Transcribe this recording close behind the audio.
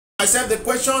myself the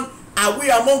question, are we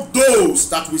among those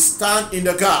that will stand in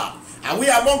the gap? Are we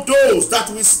among those that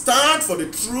will stand for the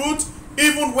truth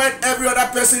even when every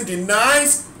other person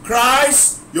denies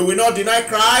Christ? You will not deny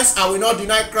Christ. I will not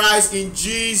deny Christ in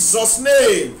Jesus'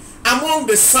 name. Among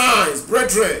the signs,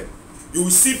 brethren, you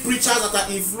will see preachers that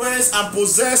are influenced and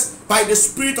possessed by the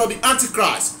spirit of the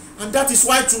Antichrist. And that is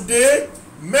why today,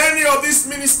 many of these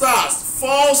ministers,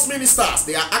 false ministers,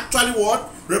 they are actually what?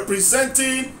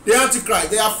 Representing the Antichrist.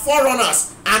 They are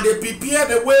forerunners, and they prepare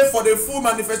the way for the full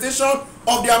manifestation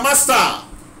of their master.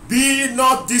 Be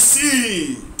not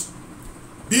deceived.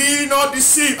 Be not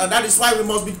deceived. And that is why we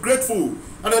must be grateful.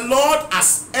 And the Lord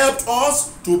has helped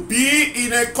us to be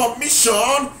in a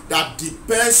commission that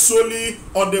depends solely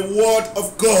on the word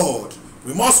of God.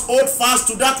 We must hold fast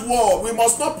to that word. We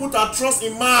must not put our trust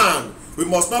in man. We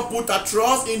must not put our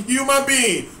trust in human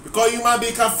being, because human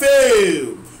being can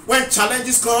fail. When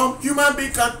challenges come, human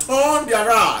being can turn their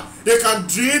right. They can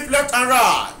drift left and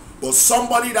right. But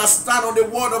somebody that stands on the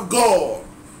word of God,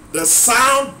 the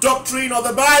sound doctrine of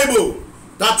the Bible,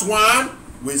 that one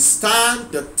will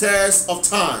stand the test of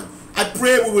time. I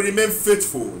pray we will remain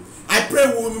faithful. I pray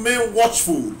we will remain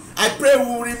watchful. I pray we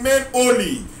will remain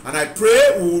holy. And I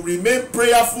pray we will remain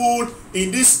prayerful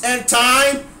in this end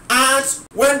time. And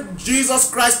when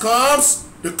Jesus Christ comes,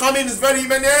 the coming is very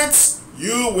imminent.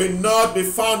 You will not be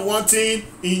found wanting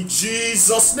in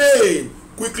Jesus' name.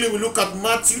 Quickly we look at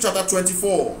Matthew chapter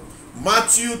 24.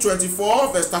 Matthew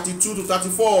 24 verse 32 to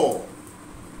 34.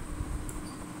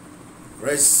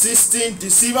 Resisting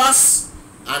deceivers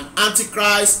and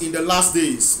antichrists in the last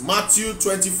days. Matthew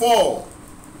 24.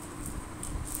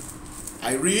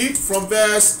 I read from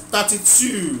verse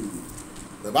 32.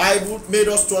 The Bible made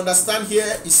us to understand here.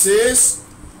 It says,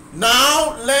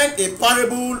 now learn a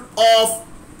parable of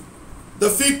the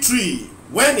fig tree.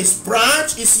 When its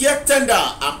branch is yet tender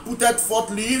and putteth forth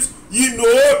leaves, ye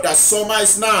know that summer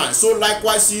is nigh. So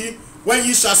likewise ye, when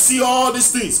ye shall see all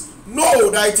these things, know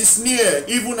that it is near,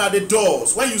 even at the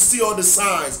doors. When you see all the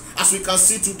signs, as we can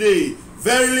see today,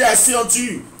 verily I say unto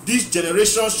you, this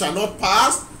generation shall not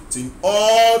pass till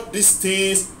all these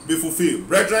things be fulfilled.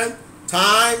 Brethren,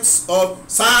 signs of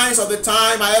the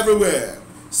time are everywhere.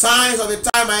 Signs of the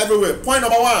time are everywhere. Point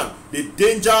number one, the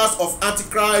dangers of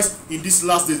Antichrist in these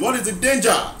last days. What is the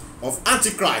danger of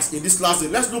Antichrist in this last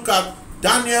days? Let's look at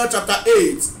Daniel chapter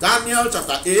 8. Daniel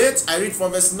chapter 8, I read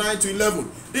from verse 9 to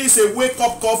 11. This is a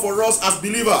wake-up call for us as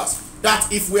believers, that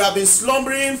if we have been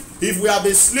slumbering, if we have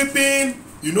been sleeping,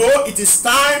 you know, it is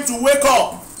time to wake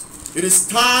up. It is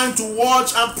time to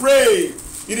watch and pray.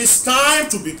 It is time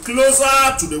to be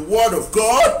closer to the word of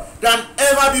God than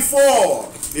ever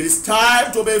before. It is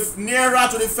time to be nearer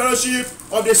to the fellowship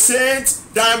of the saints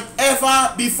than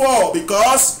ever before,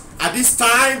 because at this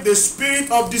time the spirit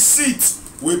of deceit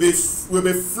will be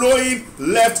flowing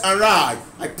left and right.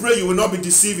 I pray you will not be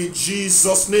deceived in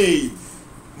Jesus' name.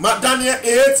 Daniel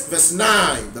 8 verse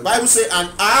 9. The Bible says, and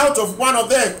out of one of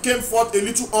them came forth a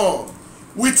little arm,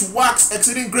 which waxed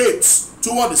exceeding great,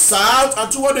 toward the south and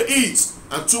toward the east,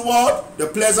 and toward the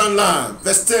pleasant land.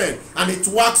 Verse 10. And it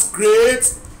waxed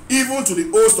great, even to the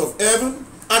host of heaven,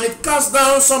 and it cast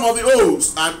down some of the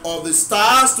hosts and of the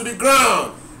stars to the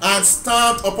ground, and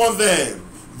stamped upon them.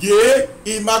 Yea,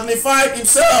 he magnified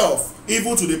himself,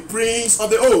 even to the prince of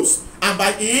the host, and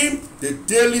by him the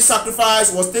daily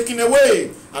sacrifice was taken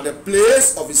away, and the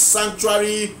place of his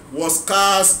sanctuary was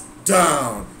cast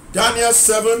down. Daniel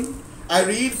 7, I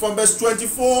read from verse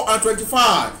 24 and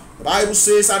 25. The Bible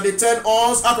says, and the 10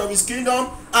 horns out of his kingdom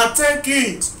are 10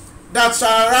 kings that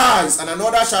shall arise, and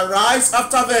another shall rise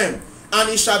after them, and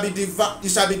he shall be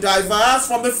diverse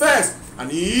from the first,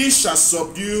 and he shall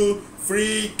subdue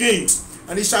 3 kings.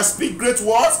 And he shall speak great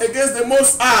words against the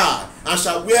Most High, and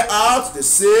shall wear out the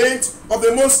saints of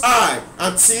the Most High,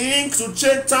 and think to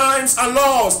change times and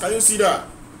laws. Can you see that?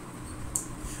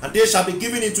 And they shall be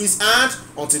given into his hand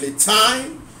until a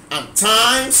time and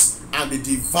times and the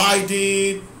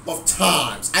dividing of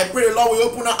times. I pray the Lord will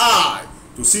open our eye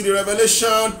to see the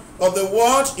revelation of the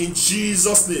word in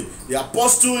Jesus' name. The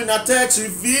apostle in our text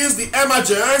reveals the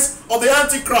emergence of the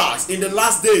Antichrist in the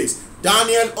last days.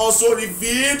 Daniel also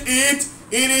revealed it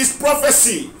in his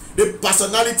prophecy. The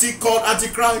personality called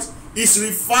Antichrist is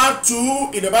referred to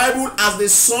in the Bible as the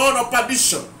son of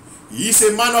perdition. He is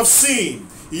a man of sin.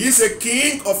 He is a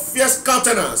king of fierce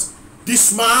countenance.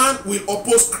 This man will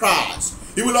oppose Christ.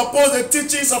 He will oppose the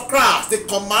teachings of Christ, the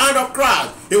command of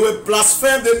Christ. He will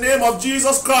blaspheme the name of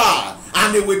Jesus Christ,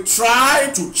 and he will try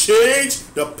to change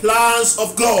the plans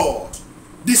of God.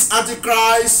 This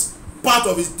Antichrist, part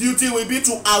of his duty will be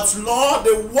to outlaw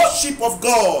the worship of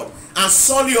God and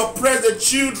sorely oppress the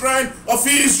children of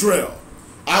Israel.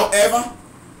 However,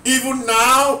 even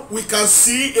now, we can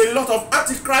see a lot of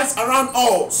antichrists around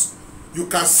us. You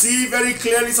can see very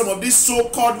clearly some of these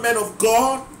so-called men of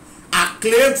God,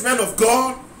 acclaimed men of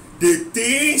God, the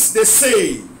things they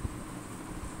say,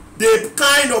 the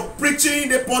kind of preaching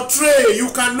they portray. You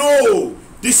can know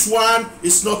this one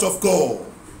is not of God.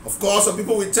 Of course, some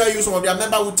people will tell you, some of their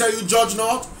members will tell you, judge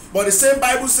not. But the same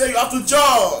Bible says you have to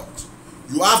judge.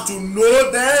 You have to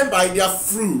know them by their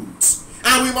fruit.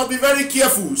 And we must be very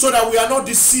careful so that we are not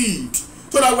deceived,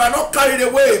 so that we are not carried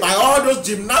away by all those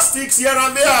gymnastics here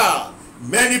and there.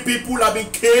 Many people have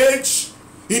been caged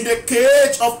in the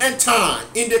cage of end time,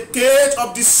 in the cage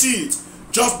of deceit,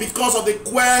 just because of the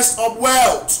quest of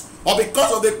wealth, or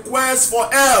because of the quest for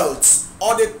health,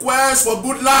 or the quest for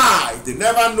good life. They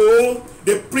never know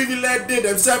the privilege they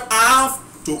themselves have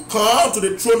to come to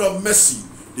the throne of mercy.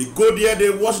 They go there, they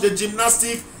watch the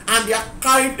gymnastics, and they are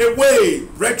carried away.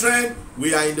 Brethren,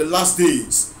 we are in the last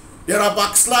days. There are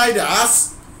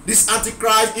backsliders. This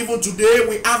Antichrist, even today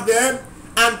we have them.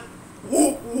 And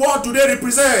what do they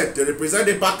represent? They represent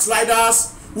the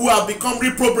backsliders who have become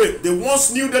reprobate. They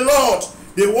once knew the Lord.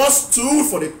 They once stood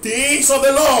for the things of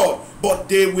the Lord, but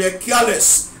they were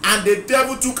careless, and the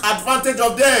devil took advantage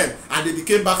of them, and they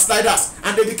became backsliders,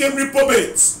 and they became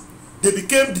reprobates. They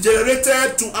became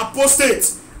degenerated to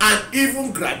apostates, and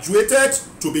even graduated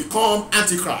to become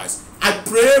antichrist. I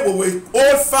pray we will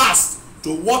hold fast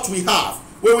to what we have.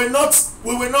 We will not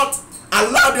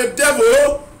allow the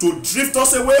devil to drift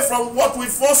us away from what we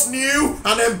first knew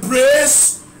and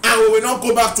embrace, and we will not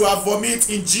go back to our vomit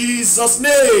in Jesus'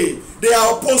 name. They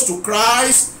are opposed to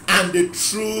Christ and the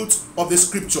truth of the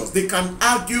scriptures. They can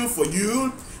argue for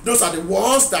you. Those are the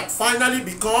ones that finally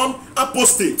become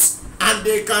apostates, and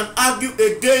they can argue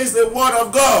against the word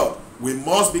of God. We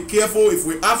must be careful. If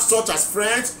we have such as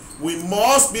friends, we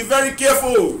must be very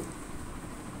careful.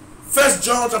 1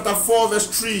 John chapter 4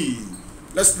 verse 3.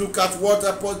 Let's look at what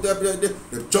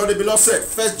John the Beloved said.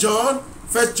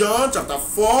 1 John chapter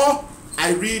 4.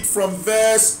 I read from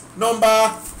verse number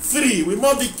 3. We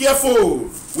must be careful.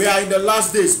 We are in the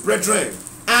last days, brethren.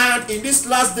 And in these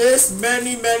last days,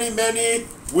 many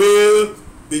will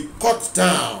be cut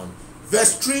down.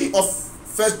 Verse 3 of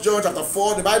 1 John chapter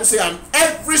 4, the Bible says, and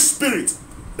every spirit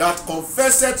that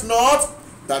confesseth not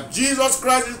that Jesus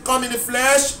Christ is come in the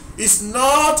flesh is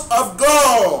not of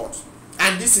God.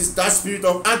 And this is that spirit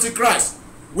of Antichrist,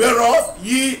 whereof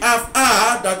ye have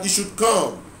heard that he should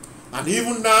come. And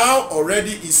even now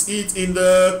already is it in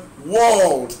the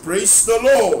world. Praise the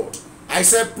Lord. I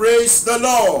said praise the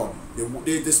Lord.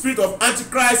 The spirit of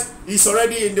Antichrist is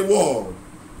already in the world.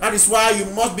 That is why you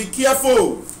must be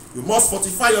careful. You must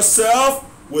fortify yourself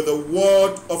with the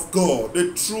word of God,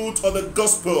 the truth of the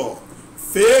gospel.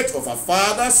 Faith of our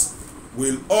fathers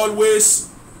will always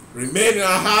remain in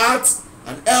our hearts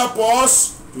and help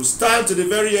us to stand to the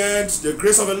very end. The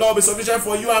grace of the Lord be sufficient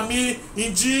for you and me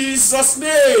in Jesus'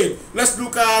 name. Let's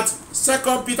look at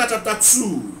 2 Peter chapter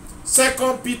 2.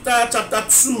 2 Peter chapter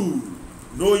 2.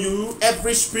 Know you,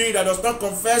 every spirit that does not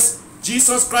confess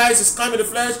Jesus Christ is come in the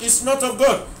flesh is not of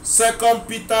God. 2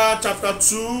 Peter chapter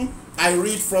 2, I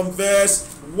read from verse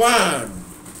 1.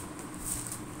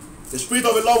 The Spirit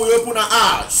of the Lord will open our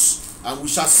eyes, and we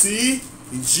shall see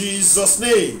in Jesus'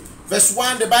 name. Verse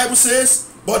 1, the Bible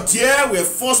says, but there were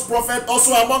false prophets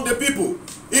also among the people,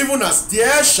 even as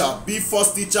there shall be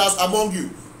false teachers among you,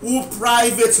 who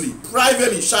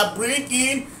privately shall bring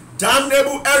in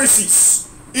damnable heresies,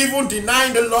 even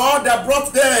denying the Lord that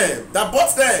bought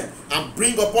them, and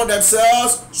bring upon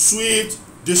themselves swift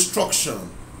destruction.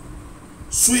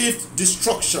 Swift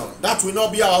destruction. That will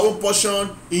not be our own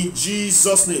portion in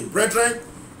Jesus' name. Brethren,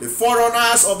 the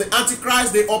forerunners of the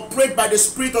Antichrist, they operate by the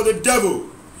spirit of the devil.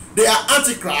 They are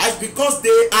Antichrist because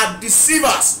they are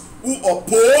deceivers who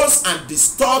oppose and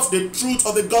distort the truth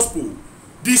of the gospel.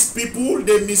 These people,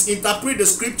 they misinterpret the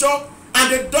scripture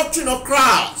and the doctrine of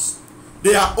Christ.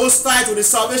 They are hostile to the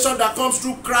salvation that comes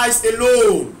through Christ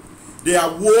alone. They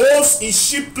are wolves in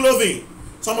sheep clothing.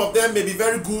 Some of them may be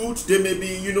very good. They may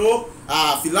be,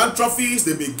 philanthropists.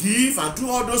 They may give and do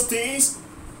all those things.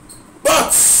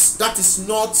 But that is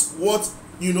not what,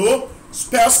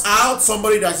 spells out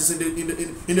somebody that is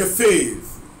in the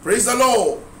faith. Praise the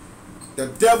Lord. The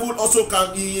devil also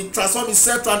can transform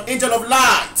himself to an angel of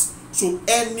light. So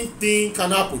anything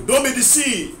can happen. Don't be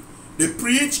deceived. They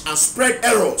preach and spread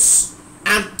errors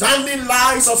and damning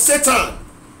lies of Satan.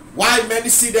 Why many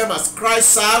see them as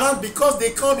Christ's servants? Because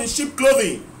they come in sheep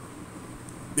clothing.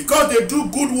 Because they do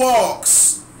good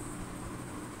works.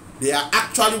 They are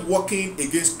actually working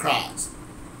against Christ.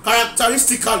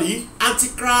 Characteristically,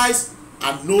 Antichrists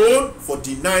are known for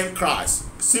denying Christ.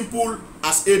 Simple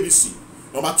as ABC.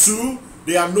 Number 2,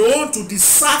 they are known to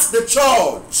desert the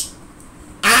church,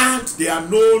 and they are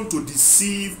known to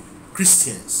deceive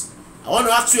Christians. I want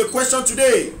to ask you a question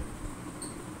today.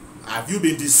 Have you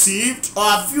been deceived, or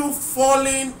have you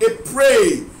fallen a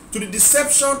prey to the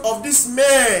deception of these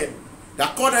men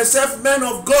that call themselves men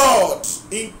of God,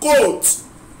 in quotes,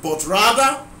 but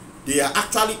rather they are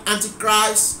actually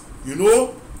antichrists,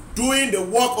 doing the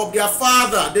work of their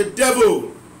father, the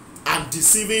devil, and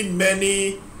deceiving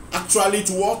many actually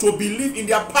to what? To believe in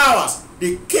their powers.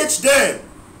 They cage them,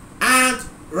 and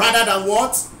rather than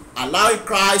what? Allowing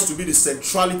Christ to be the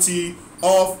centrality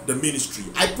of the ministry.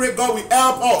 I pray God will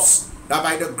help us, that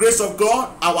by the grace of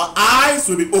God, our eyes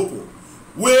will be open.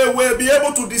 We will be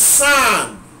able to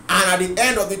discern, and at the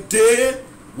end of the day,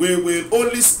 we will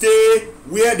only stay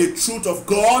where the truth of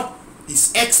God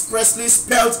is expressly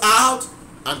spelled out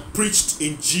and preached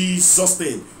in Jesus'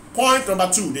 name. Point number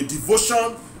 2, the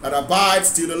devotion that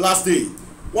abides till the last day.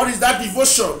 What is that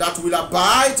devotion that will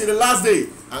abide till the last day?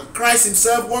 And Christ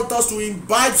himself wants us to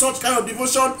imbibe such kind of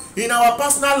devotion in our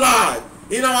personal life,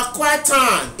 in our quiet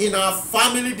time, in our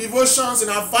family devotions, in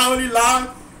our family life,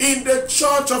 in the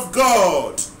church of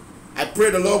God. I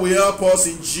pray the Lord will help us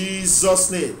in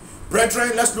Jesus' name.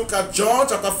 Brethren, let's look at John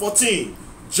chapter 14.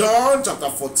 John chapter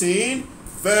 14,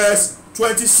 verse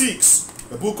 26.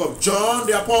 The book of John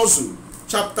the Apostle,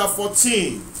 chapter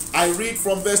 14. I read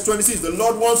from verse 26. The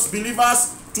Lord wants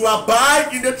believers to abide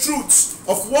in the truth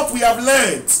of what we have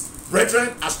learned.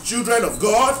 Brethren, as children of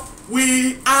God,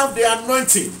 we have the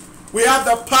anointing. We have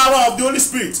the power of the Holy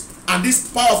Spirit. And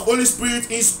this power of the Holy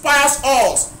Spirit inspires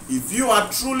us. If you are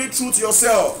truly true to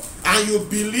yourself, and you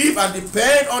believe and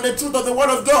depend on the truth of the Word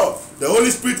of God, the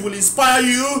Holy Spirit will inspire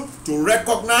you to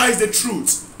recognize the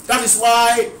truth. That is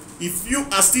why, if you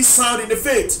are still sound in the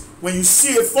faith, when you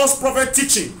see a false prophet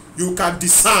teaching, you can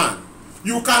discern.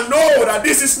 You can know that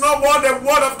this is not what the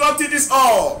Word of God teaches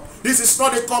all. This is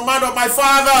not the command of my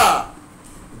Father.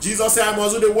 Jesus said, I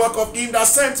must do the work of him that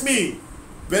sent me.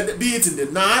 But be it in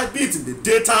the night, be it in the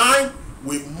daytime,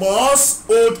 we must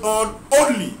hold on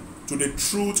only to the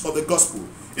truth of the gospel.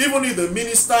 Even if the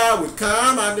minister will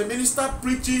come and the minister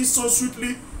preaches so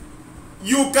sweetly,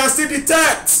 you can still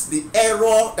detect the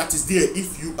error that is there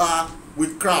if you are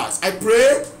with Christ. I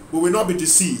pray we will not be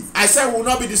deceived. I said we will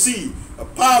not be deceived. The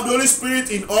power of the Holy Spirit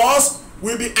in us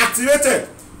will be activated.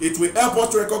 It will help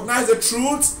us to recognize the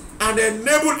truth and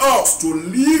enable us to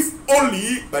live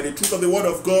only by the truth of the Word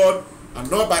of God,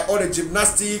 and not by all the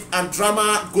gymnastics and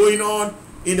drama going on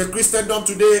in the Christendom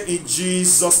today, in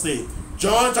Jesus' name.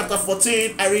 John chapter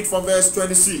 14, I read from verse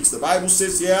 26. The Bible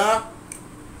says here,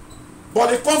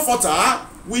 but the Comforter,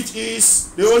 which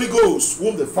is the Holy Ghost,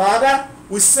 whom the Father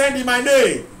will send in my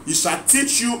name, he shall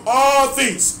teach you all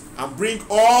things, and bring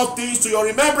all things to your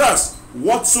remembrance,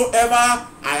 whatsoever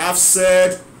I have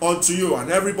said unto you. And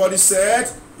everybody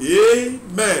said,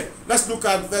 Amen. Let's look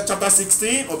at chapter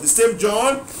 16 of the same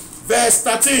John, verse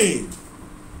 13.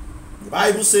 The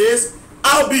Bible says,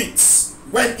 howbeit,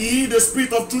 when he, the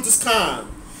Spirit of truth, is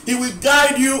come, he will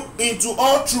guide you into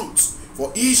all truth,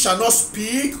 for he shall not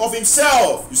speak of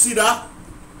himself. You see that?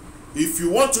 If you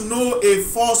want to know a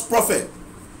false prophet,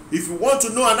 if you want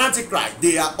to know an antichrist,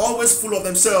 they are always full of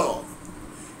themselves.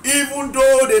 Even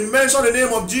though they mention the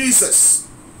name of Jesus,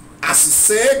 as he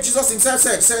said, Jesus himself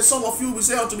said, some of you will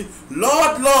say unto me,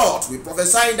 Lord, Lord, we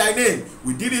prophesy in thy name,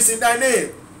 we did this in thy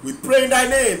name, we pray in thy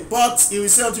name. But he will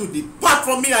say unto you, depart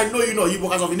from me, I know you not, ye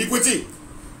workers of iniquity.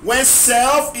 When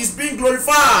self is being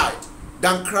glorified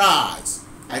than Christ,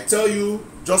 I tell you,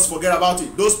 just forget about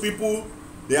it. Those people,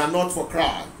 they are not for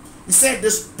Christ. He said, the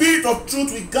Spirit of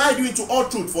truth will guide you into all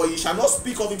truth, for he shall not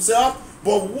speak of himself,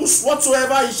 but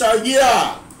whatsoever he shall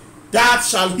hear, that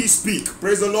shall he speak.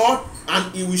 Praise the Lord.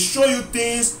 And he will show you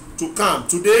things to come.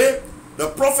 Today, the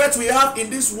prophets we have in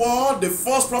this world, the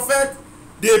false prophet,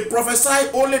 they prophesy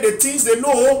only the things they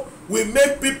know will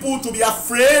make people to be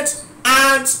afraid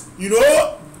and,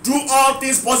 do all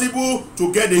things possible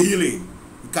to get the healing.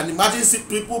 You can imagine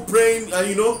people praying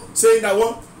and, saying that,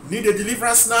 well, need a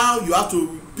deliverance now, you have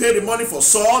to pay the money for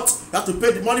salt, you have to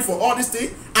pay the money for all these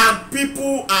things, and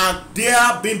people are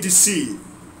there being deceived.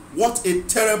 What a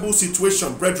terrible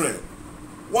situation, brethren.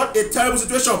 What a terrible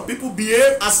situation. People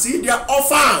behave as if they are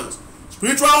orphans,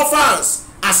 spiritual orphans,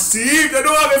 as if they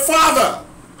don't have a father.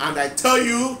 And I tell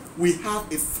you, we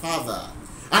have a father.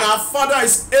 And our father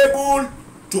is able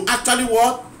to actually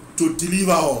what? To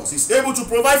deliver us. He's able to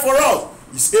provide for us.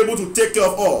 He's able to take care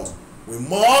of us. We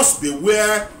must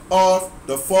beware of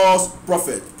the false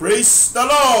prophet. Praise the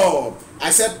Lord. I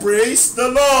said praise the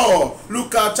Lord.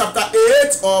 Look at chapter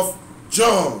 8 of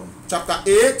John. Chapter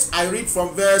 8, I read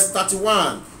from verse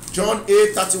 31. John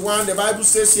 8:31, the Bible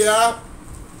says here,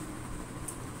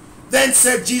 then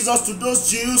said Jesus to those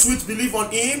Jews which believe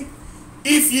on him,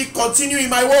 if ye continue in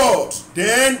my word,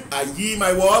 then are ye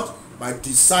my word, my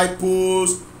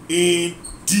disciples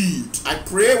indeed. I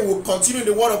pray we will continue in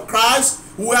the word of Christ.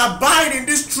 We will abide in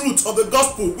this truth of the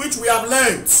gospel which we have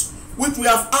learned, which we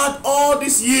have had all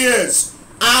these years,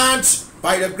 and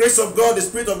by the grace of God, the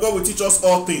Spirit of God will teach us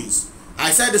all things.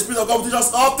 I said the Spirit of God will teach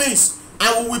us all things,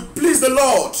 and we will please the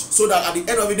Lord, so that at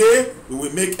the end of the day we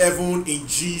will make heaven in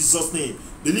Jesus' name.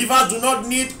 Believers do not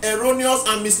need erroneous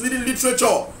and misleading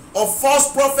literature of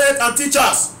false prophets and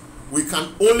teachers. We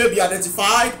can only be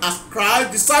identified as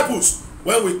Christ's disciples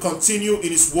when we continue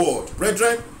in his word.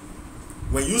 Brethren,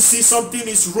 when you see something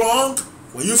is wrong,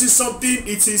 when you see something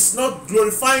it is not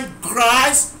glorifying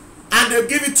Christ, and they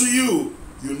give it to you,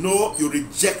 you know you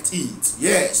reject it.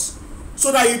 Yes.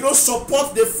 So that you don't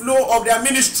support the flow of their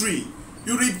ministry.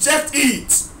 You reject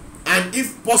it. And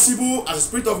if possible, as the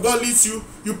Spirit of God leads you,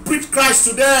 you preach Christ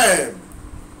to them.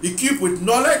 Equipped with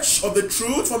knowledge of the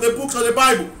truth from the books of the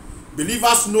Bible.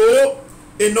 Believers know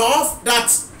enough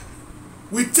that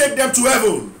we take them to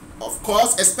heaven. Of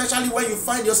course, especially when you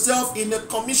find yourself in a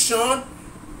commission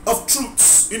of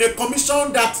truths, in a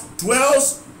commission that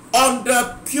dwells on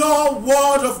the pure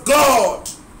word of God,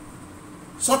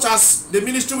 such as the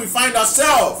ministry we find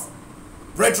ourselves.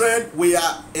 Brethren, we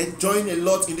are enjoying a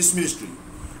lot in this ministry.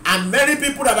 And many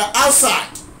people that are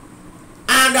outside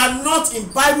and are not in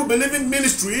Bible believing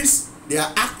ministries, they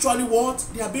are actually what?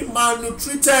 They are being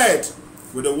malnutrited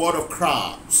with the word of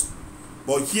Christ.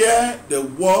 But here the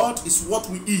word is what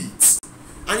we eat.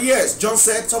 And yes, John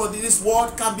said some of this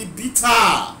word can be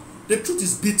bitter. The truth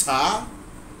is bitter.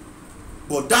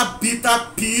 But that bitter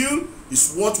pill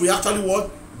is what we actually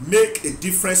want make a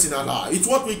difference in our life. It's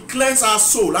what we cleanse our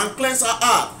soul and cleanse our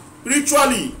heart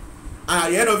ritually. And at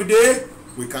the end of the day,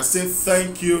 we can say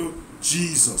thank you,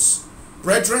 Jesus.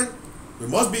 Brethren, we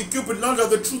must be equipped with knowledge of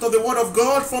the truth of the word of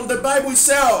God from the Bible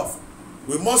itself.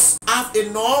 We must have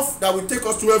enough that will take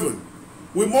us to heaven.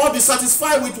 We must be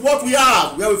satisfied with what we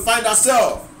have, where we find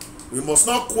ourselves. We must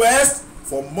not quest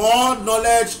for more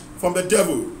knowledge from the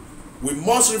devil. We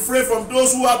must refrain from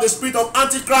those who have the spirit of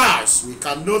Antichrist. We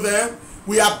can know them.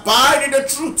 We abide in the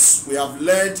truths we have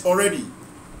learned already.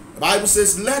 The Bible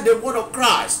says, let the word of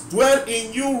Christ dwell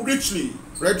in you richly,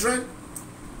 brethren,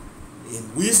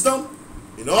 in wisdom,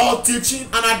 in all teaching,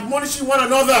 and admonishing one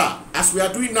another, as we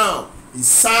are doing now, in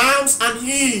psalms and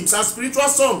hymns and spiritual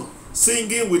songs,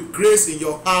 singing with grace in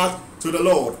your heart to the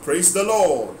Lord. Praise the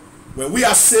Lord. When we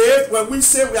are saved, when we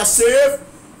say we are saved,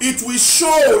 it will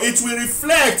show, it will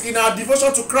reflect in our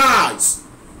devotion to Christ.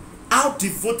 How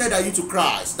devoted are you to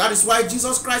Christ? That is why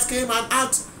Jesus Christ came and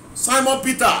asked Simon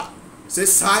Peter, say,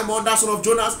 Simon, thou son of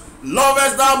Jonas,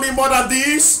 lovest thou me more than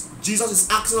this? Jesus is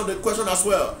asking the question as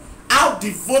well. How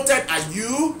devoted are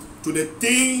you to the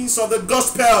things of the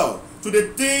gospel, to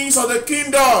the things of the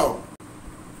kingdom?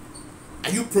 Are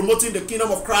you promoting the kingdom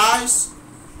of Christ?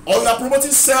 Or you are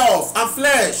promoting self and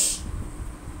flesh?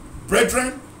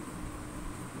 Brethren,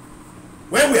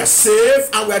 when we are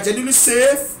saved and we are genuinely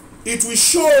saved, it will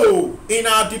show in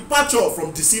our departure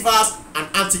from deceivers and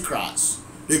antichrists.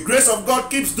 The grace of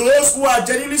God keeps those who are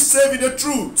genuinely saved in the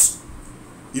truth.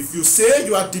 If you say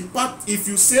you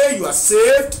are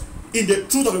saved in the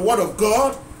truth of the word of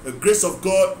God, the grace of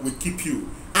God will keep you.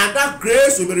 And that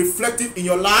grace will be reflective in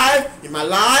your life, in my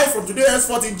life, from today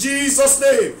henceforth in Jesus'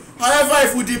 name. However,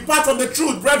 if we depart from the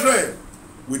truth, brethren,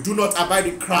 we do not abide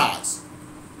in Christ.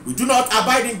 We do not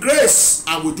abide in grace,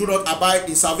 and we do not abide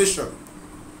in salvation.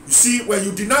 You see, when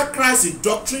you deny Christ in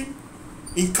doctrine,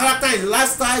 in character, in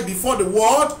lifestyle before the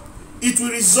world, it will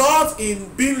result in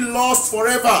being lost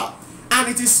forever. And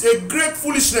it is a great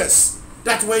foolishness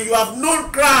that when you have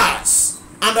known Christ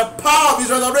and the power of his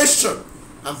resurrection,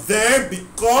 and then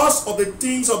because of the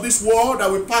things of this world that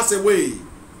will pass away,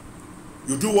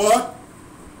 you do what?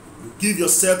 You give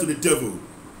yourself to the devil.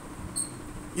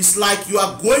 It's like you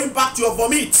are going back to your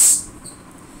vomits.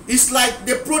 It's like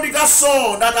the prodigal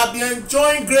son that have been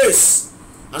enjoying grace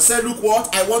and said, look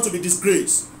what, I want to be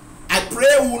disgraced. I pray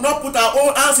we will not put our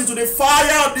own hands into the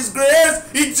fire of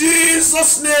disgrace in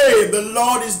Jesus' name. The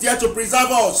Lord is there to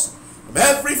preserve us from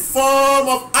every form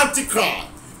of antichrist,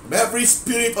 from every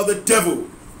spirit of the devil.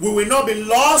 We will not be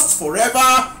lost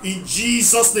forever in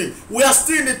Jesus' name. We are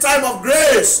still in the time of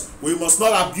grace. We must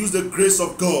not abuse the grace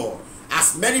of God.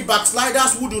 As many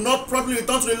backsliders who do not properly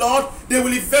return to the Lord, they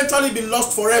will eventually be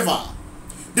lost forever.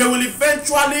 They will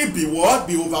eventually be what?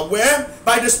 Be overwhelmed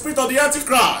by the spirit of the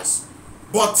Antichrist.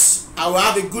 But I will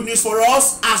have a good news for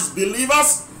us as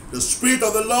believers. The Spirit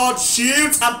of the Lord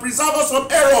shields and preserves us from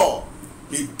error.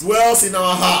 It dwells in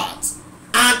our heart,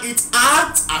 and it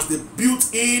acts as the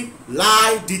built-in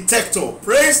lie detector.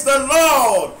 Praise the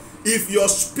Lord. If your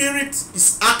spirit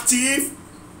is active,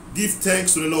 give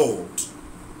thanks to the Lord.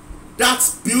 That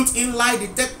built-in lie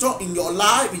detector in your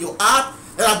life, in your heart,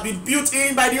 that has been built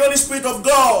in by the Holy Spirit of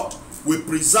God, will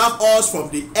preserve us from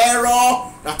the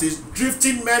error that is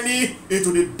drifting many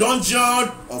into the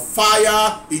dungeon of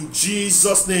fire in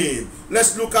Jesus' name.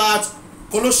 Let's look at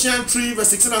Colossians 3 verse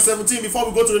 16 and 17 before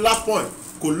we go to the last point.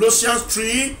 Colossians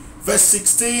 3 verse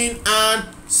 16 and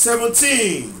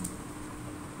 17.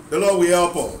 The Lord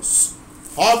will help us.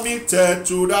 Committed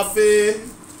to the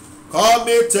faith,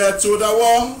 committed to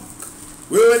the work,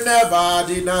 we will never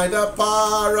deny the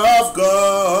power of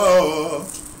God.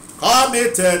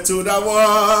 Committed to the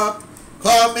work,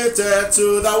 committed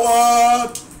to the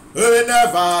word, we will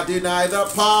never deny the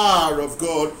power of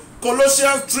God.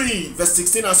 Colossians 3 verse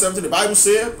 16 and 17, the Bible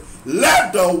says,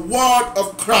 let the word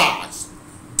of Christ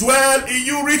dwell in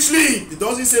you richly. It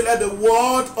doesn't say let the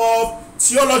word of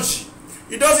theology.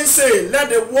 It doesn't say let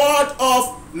the word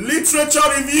of literature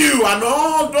review and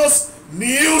all those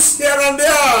news here and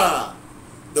there.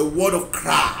 The word of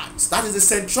Christ, that is the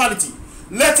centrality.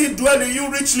 Let it dwell in you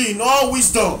richly in all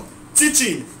wisdom,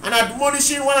 teaching and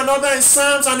admonishing one another in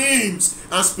psalms and hymns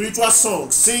and spiritual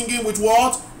songs, singing with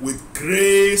what? With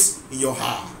grace in your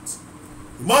heart.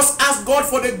 You must ask God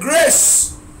for the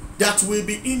grace that will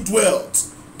be indwelt,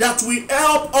 that will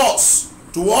help us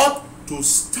to what? To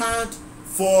stand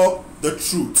for the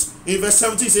truth. In verse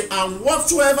 17 it says, and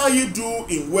whatsoever you do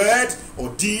in word or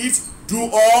deed, do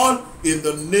all in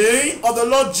the name of the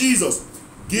Lord Jesus,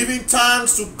 giving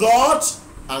thanks to God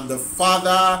and the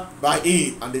Father by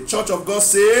him. And the church of God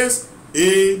says,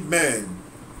 amen.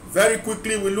 Very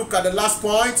quickly we look at the last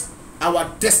point, our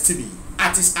destiny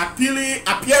at his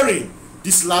appearing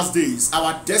these last days.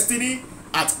 Our destiny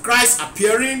at Christ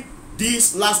appearing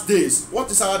these last days.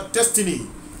 What is our destiny?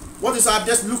 What is our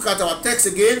destiny? Look at our text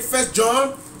again. 1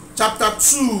 John chapter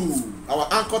 2. Our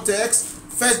anchor text,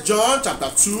 1 John chapter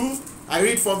 2. I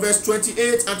read from verse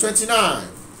 28 and 29.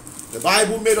 The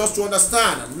Bible made us to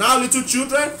understand. And now, little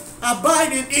children,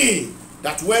 abide in him,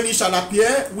 that when he shall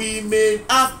appear, we may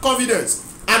have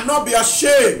confidence and not be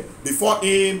ashamed before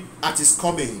him at his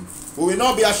coming. We will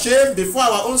not be ashamed before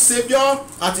our own Savior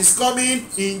at his coming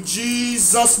in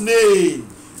Jesus' name.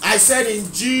 I said in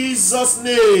Jesus'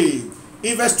 name.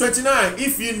 In verse 29,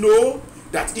 if ye know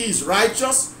that he is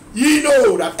righteous, ye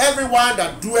know that everyone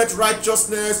that doeth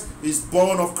righteousness is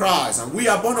born of Christ. And we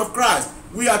are born of Christ.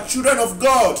 We are children of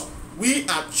God. We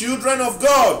are children of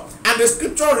God. And the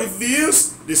scripture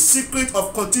reveals the secret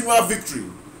of continual victory,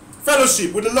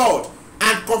 fellowship with the Lord,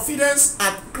 and confidence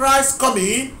at Christ's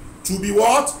coming to be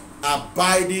what?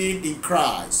 Abiding in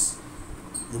Christ.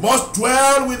 You must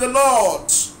dwell with the Lord.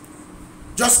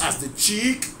 Just as the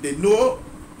chick, they know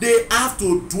they have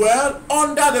to dwell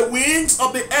under the wings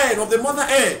of the hen, of the mother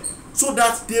hen, so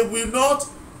that they will not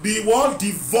be what?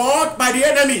 Devoured by the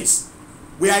enemies.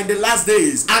 We are in the last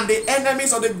days, and the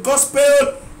enemies of the gospel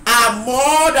are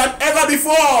more than ever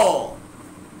before.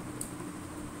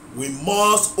 We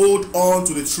must hold on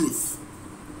to the truth.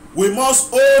 We must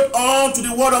hold on to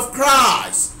the word of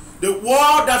Christ, the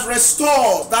word that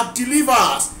restores, that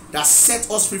delivers, that sets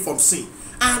us free from sin.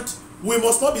 And we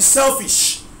must not be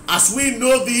selfish. As we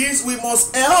know this, we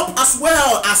must help as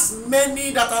well as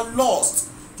many that are lost,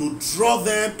 to draw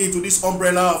them into this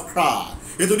umbrella of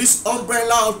Christ, into this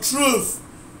umbrella of truth.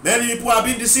 Many people have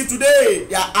been deceived today.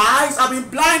 Their eyes have been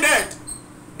blinded.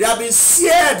 They have been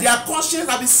seared. Their conscience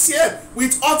have been seared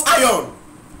with hot iron.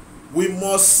 We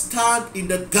must stand in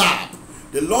the gap.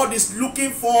 The Lord is looking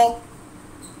for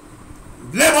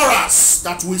laborers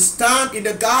that will stand in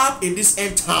the gap in this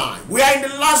end time. We are in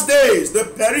the last days.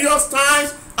 The perilous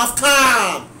times have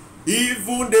come.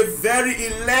 Even the very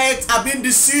elect have been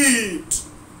deceived.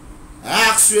 I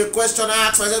ask you a question. I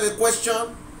ask myself a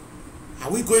question.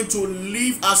 Are we going to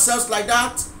live ourselves like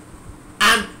that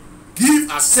and give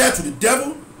ourselves to the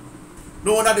devil?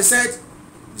 No wonder they said,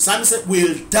 the psalmist said,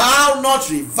 will thou not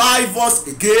revive us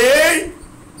again?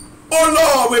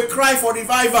 Oh Lord, we cry for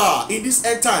revival in this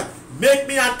end time. Make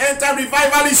me an end time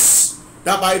revivalist,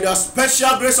 that by the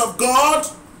special grace of God,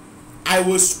 I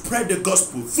will spread the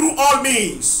gospel through all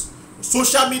means.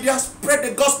 Social media, spread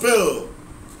the gospel.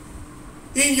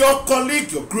 In your colleague,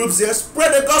 your groups there,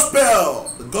 spread the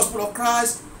gospel. The gospel of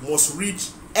Christ must reach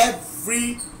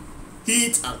every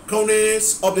heat and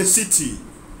corners of the city.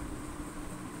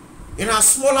 In our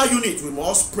smaller unit, we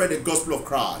must spread the gospel of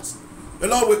Christ. The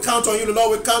Lord will count on you. The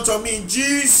Lord will count on me in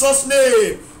Jesus'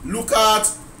 name. Look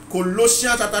at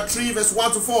Colossians chapter 3 verse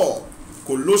 1 to 4.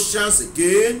 Colossians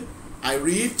again I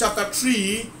read chapter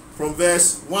 3 from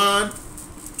verse 1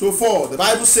 to 4. The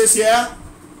Bible says here,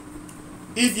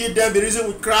 if ye then be risen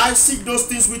with Christ, seek those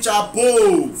things which are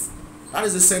above. That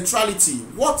is the centrality.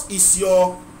 What is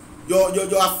your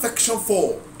affection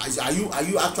for? Are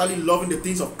you actually loving the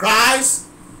things of Christ?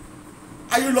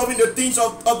 Are you loving the things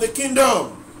of the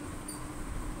kingdom?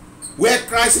 Where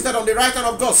Christ is seated on the right hand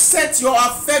of God. Set your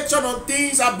affection on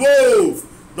things above,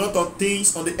 not on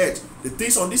things on the earth. The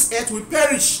things on this earth will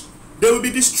perish. They will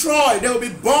be destroyed. They will be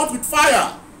burnt with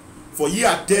fire. For ye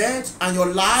are dead, and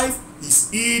your life is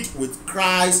hid with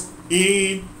Christ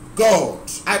in God.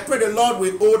 I pray the Lord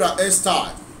will hold our hands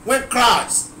tight. When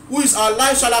Christ, who is our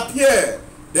life, shall appear,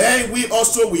 then we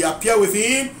also will appear with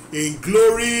him in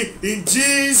glory in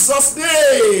Jesus'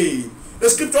 name. The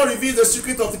scripture reveals the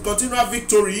secret of the continual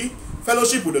victory,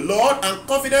 fellowship with the Lord, and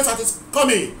confidence at his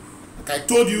coming. Like I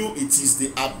told you, it is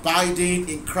the abiding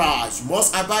in Christ. You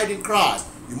must abide in Christ.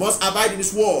 You must abide in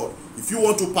his word. If you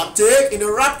want to partake in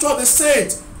the rapture of the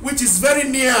saints, which is very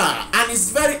near and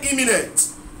is very imminent,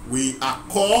 we are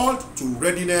called to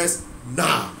readiness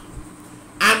now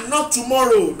and not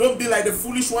tomorrow. Don't be like the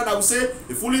foolish one that will say,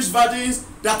 the foolish virgins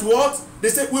that what? They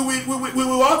say, we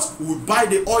will what? We will buy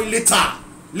the oil later.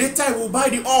 Later we will buy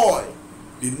the oil.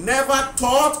 They never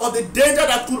thought of the danger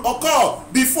that could occur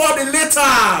before the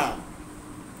later.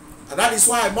 And that is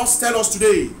why I must tell us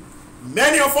today,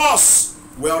 many of us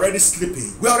were already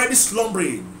sleeping. We're already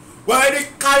slumbering. We're already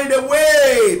carried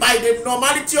away by the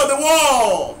normality of the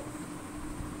world.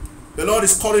 The Lord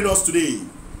is calling us today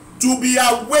to be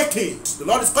awakened. The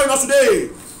Lord is calling us today.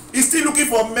 He's still looking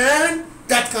for men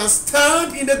that can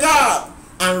stand in the gap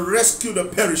and rescue the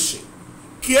perishing.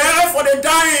 Care for the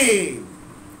dying.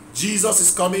 Jesus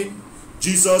is coming.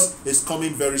 Jesus is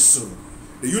coming very soon.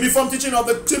 The uniform teaching of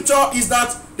the scripture is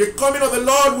that the coming of the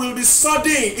Lord will be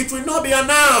sudden. It will not be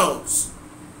announced.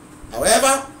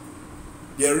 However,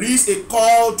 there is a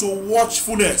call to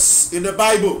watchfulness in the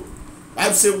Bible. The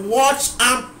Bible says, watch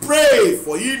and pray,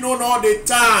 for ye know not the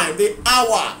time, the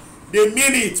hour, the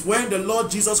minute when the Lord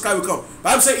Jesus Christ will come. The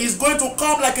Bible says he's going to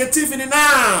come like a thief in the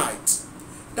night.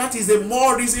 That is the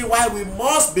more reason why we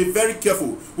must be very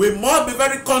careful. We must be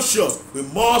very conscious. We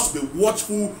must be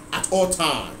watchful at all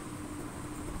times.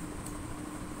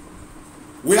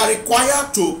 We are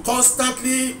required to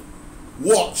constantly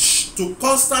watch, to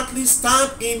constantly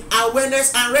stand in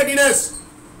awareness and readiness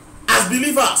as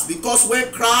believers, because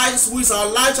when Christ, who is our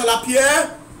light, shall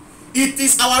appear, it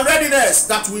is our readiness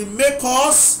that will make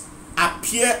us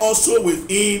appear also with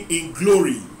him in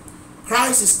glory.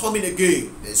 Christ is coming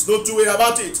again. There's no two ways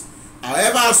about it.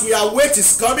 However, as we await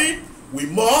his coming, we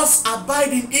must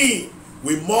abide in him.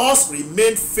 We must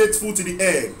remain faithful to the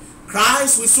end.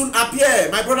 Christ will soon appear,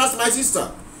 my brothers and my sisters.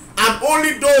 And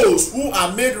only those who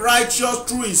are made righteous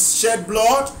through his shed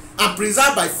blood and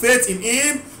preserved by faith in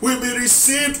him will be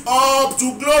received up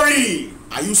to glory.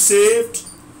 Are you saved?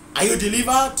 Are you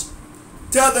delivered?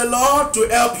 Tell the Lord to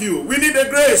help you. We need the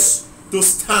grace to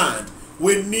stand.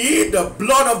 We need the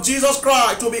blood of Jesus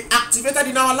Christ to be activated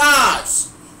in our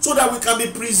lives so that we can be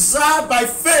preserved by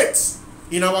faith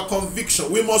in our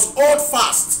conviction. We must hold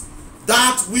fast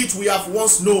that which we have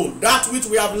once known, that which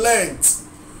we have learned.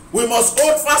 We must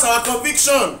hold fast our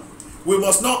conviction. We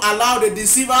must not allow the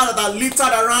deceivers that are littered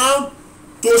around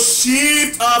to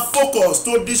shift our focus,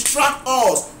 to distract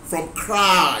us from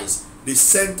Christ, the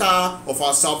center of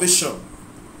our salvation.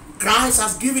 Christ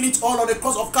has given it all on the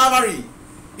cross of Calvary.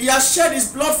 He has shed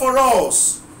his blood for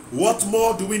us. What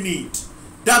more do we need?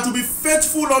 Than to be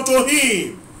faithful unto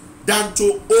him, than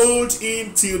to hold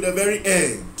him till the very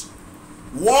end.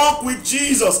 Walk with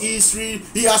Jesus.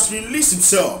 He has released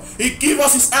himself. He gave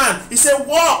us his hand. He said,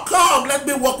 walk, come, let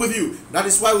me walk with you. That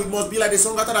is why we must be like the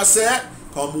songwriter that said,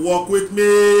 come walk with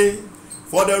me,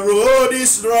 for the road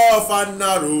is rough and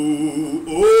narrow.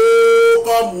 Oh,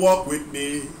 come walk with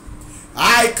me.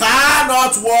 I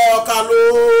cannot walk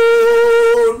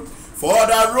alone, for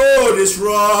the road is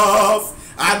rough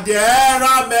and there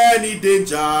are many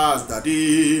dangers,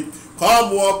 Daddy.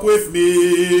 Come walk with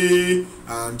me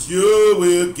and you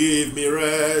will give me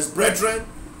rest. Brethren,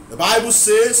 the Bible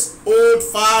says, hold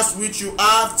fast which you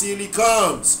have till he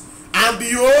comes. And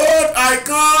behold, I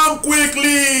come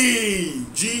quickly.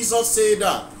 Jesus said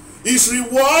that. His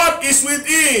reward is with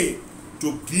him,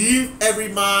 to give every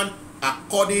man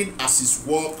according as his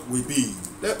work will be.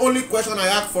 The only question I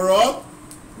ask for all,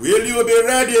 will you be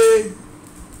ready?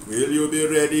 Will you be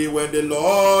ready when the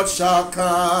Lord shall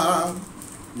come?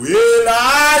 Will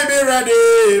I be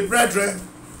ready, brethren?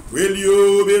 Will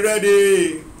you be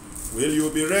ready? Will you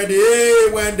be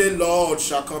ready when the Lord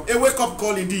shall come? A wake-up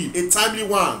call indeed, a timely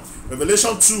one.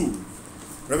 Revelation 2.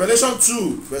 Revelation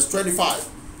 2 verse 25.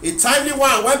 A timely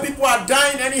one when people are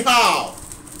dying anyhow.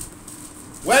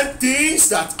 When things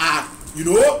that are, they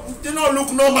don't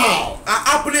look normal are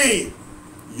happening.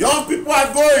 Young people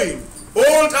are going.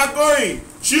 Old are going.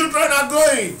 Children are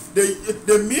going.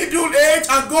 The middle age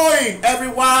are going.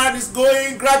 Everyone is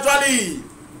going gradually.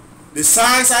 The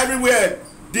signs are everywhere.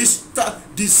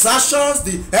 Desertions,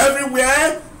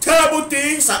 everywhere. Terrible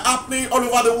things are happening all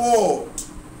over the world.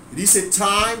 It is a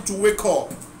time to wake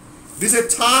up. It is a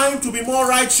time to be more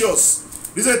righteous.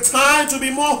 It is a time to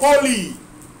be more holy.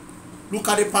 Look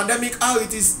at the pandemic, how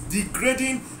it is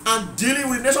degrading and dealing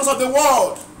with nations of the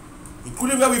world,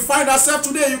 including where we find ourselves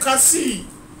today. You can see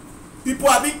people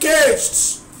are being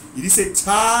caged. It is a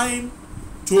time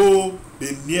to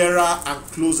be nearer and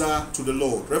closer to the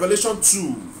Lord. Revelation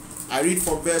 2, I read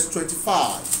from verse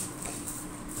 25.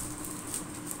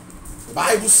 The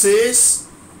Bible says,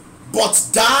 but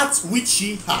that which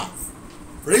ye have.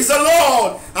 Praise the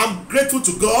Lord. I'm grateful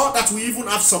to God that we even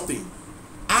have something.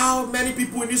 How many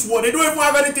people in this world, they don't even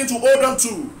have anything to hold on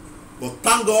to. But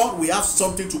thank God we have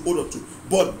something to hold on to.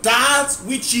 But that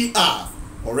which ye have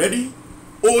already,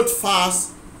 hold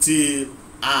fast till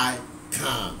I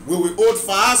come. We will hold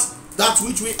fast that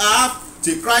which we have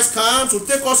till Christ comes to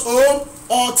take us home,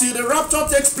 or till the rapture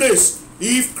takes place.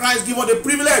 If Christ gives us the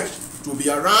privilege to be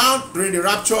around during the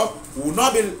rapture, we will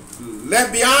not be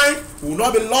left behind, we will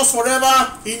not be lost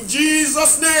forever. In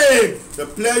Jesus' name, the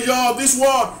pleasure of this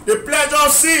world, the pleasure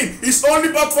of sin is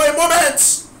only but for a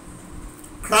moment.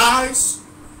 Christ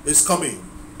is coming.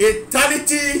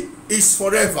 Eternity is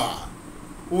forever.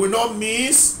 We will not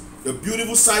miss the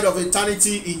beautiful side of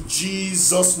eternity in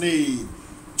Jesus' name.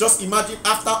 Just imagine,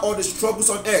 after all the struggles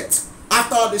on earth,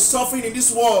 after all the suffering in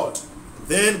this world,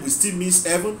 then we still miss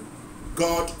heaven.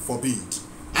 God forbid.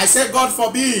 I said God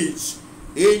forbid.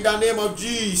 In the name of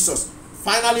Jesus.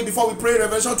 Finally, before we pray,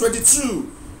 Revelation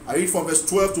 22, I read from verse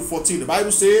 12 to 14. The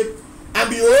Bible said, and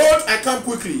behold, I come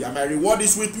quickly, and my reward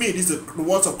is with me. This is the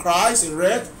words of Christ in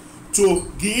red.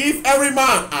 To give every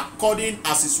man according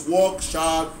as his work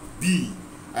shall be.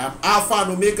 I am Alpha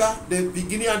and Omega, the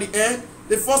beginning and the end,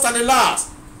 the first and the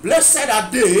last. Blessed are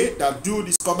they that do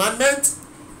this commandment,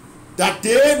 that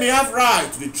they may have right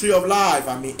to the tree of life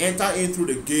and may enter in through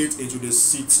the gate into the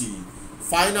city.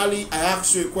 Finally, I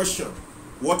ask you a question.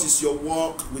 What is your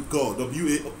walk with God?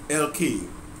 W-A-L-K.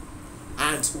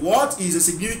 And what is the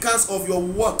significance of your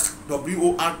work?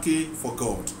 W-O-R-K for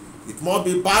God. It must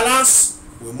be balanced.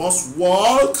 We must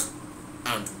walk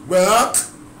and work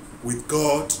with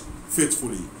God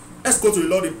faithfully. Let's go to the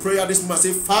Lord in prayer this moment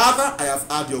and say, Father, I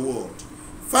have heard your word.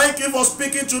 Thank you for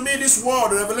speaking to me this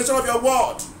word, the revelation of your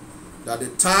word. That the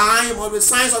time or the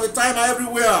signs of the time are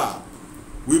everywhere.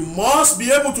 We must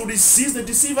be able to resist the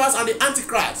deceivers and the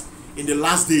antichrists in the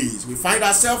last days. We find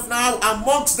ourselves now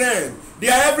amongst them. They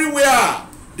are everywhere.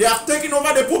 They have taken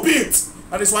over the pulpit.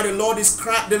 That is why the Lord is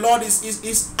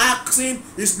asking,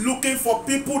 is looking for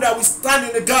people that will stand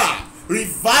in the gap.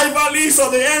 Revivalists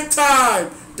of the end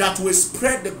time that will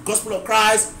spread the gospel of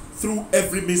Christ through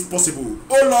every means possible.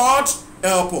 Oh Lord,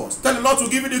 help us. Tell the Lord to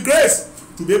give you the grace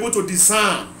to be able to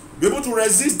discern, be able to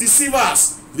resist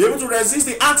deceivers, be able to resist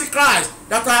the antichrist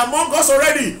that are among us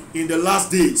already in the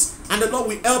last days. And the Lord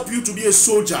will help you to be a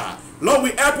soldier. Lord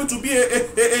will help you to be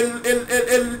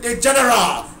a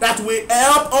general that will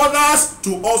help others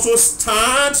to also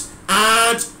stand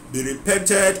and be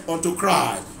repented unto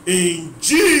Christ. In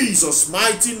Jesus'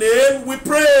 mighty name we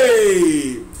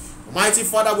pray. Mighty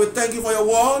Father, we thank you for your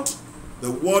word.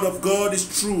 The word of God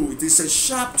is true. It is a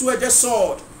sharp two-edged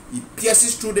sword. It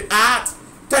pierces through the heart.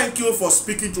 Thank you for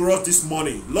speaking to us this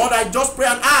morning. Lord, I just pray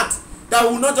and ask that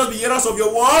we will not just be hearers of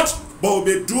your word, but will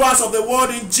be doers of the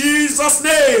word in Jesus'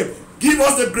 name. Give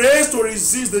us the grace to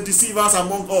resist the deceivers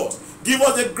among us. Give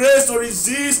us the grace to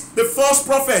resist the false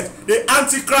prophet, the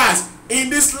antichrist, in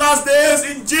these last days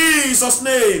in Jesus'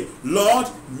 name. Lord,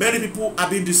 many people are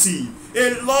being deceived.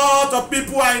 A lot of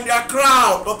people are in their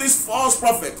crowd of these false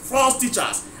prophets, false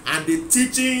teachers, and the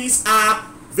teachings are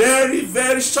very,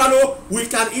 very shallow. We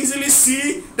can easily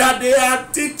see that they are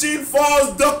teaching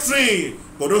false doctrine.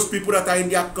 For those people that are in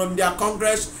their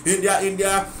congress, in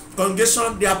their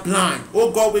congregation, they are blind.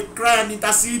 Oh God, we cry and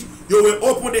intercede. You will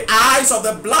open the eyes of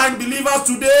the blind believers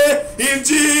today in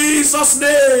Jesus'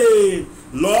 name.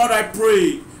 Lord, I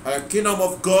pray that the kingdom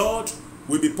of God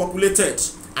will be populated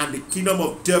and the kingdom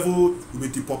of devil will be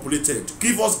depopulated.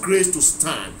 Give us grace to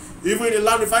stand. Even in the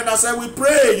land we find ourselves, we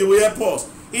pray you will help us.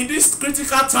 In these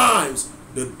critical times,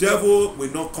 the devil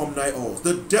will not come nigh us.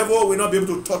 The devil will not be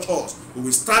able to touch us. We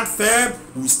will stand firm,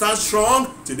 we will stand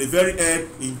strong to the very end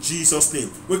in Jesus' name.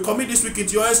 We commit this week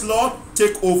into your hands, Lord.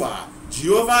 Take over.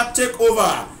 Jehovah, take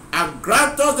over and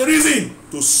grant us the reason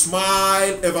to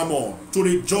smile evermore, to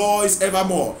rejoice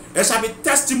evermore. There shall be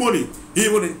testimony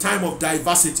even in time of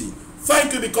diversity.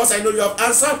 Thank you because I know you have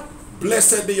answered.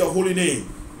 Blessed be your holy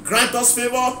name. Grant us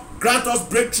favor, grant us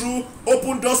breakthrough,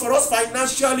 open doors for us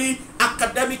financially,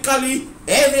 academically,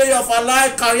 every area of our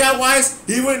life, career-wise,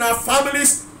 even in our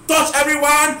families. Touch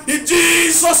everyone in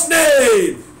Jesus'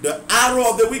 name. The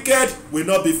arrow of the wicked will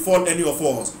not befall any of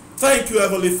us. Thank you,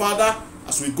 Heavenly Father,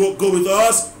 as we go with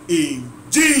us. In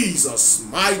Jesus'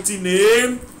 mighty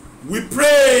name, we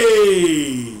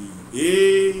pray.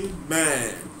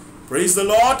 Amen. Praise the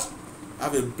Lord.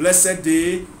 Have a blessed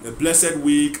day, a blessed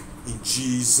week, in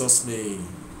Jesus' name.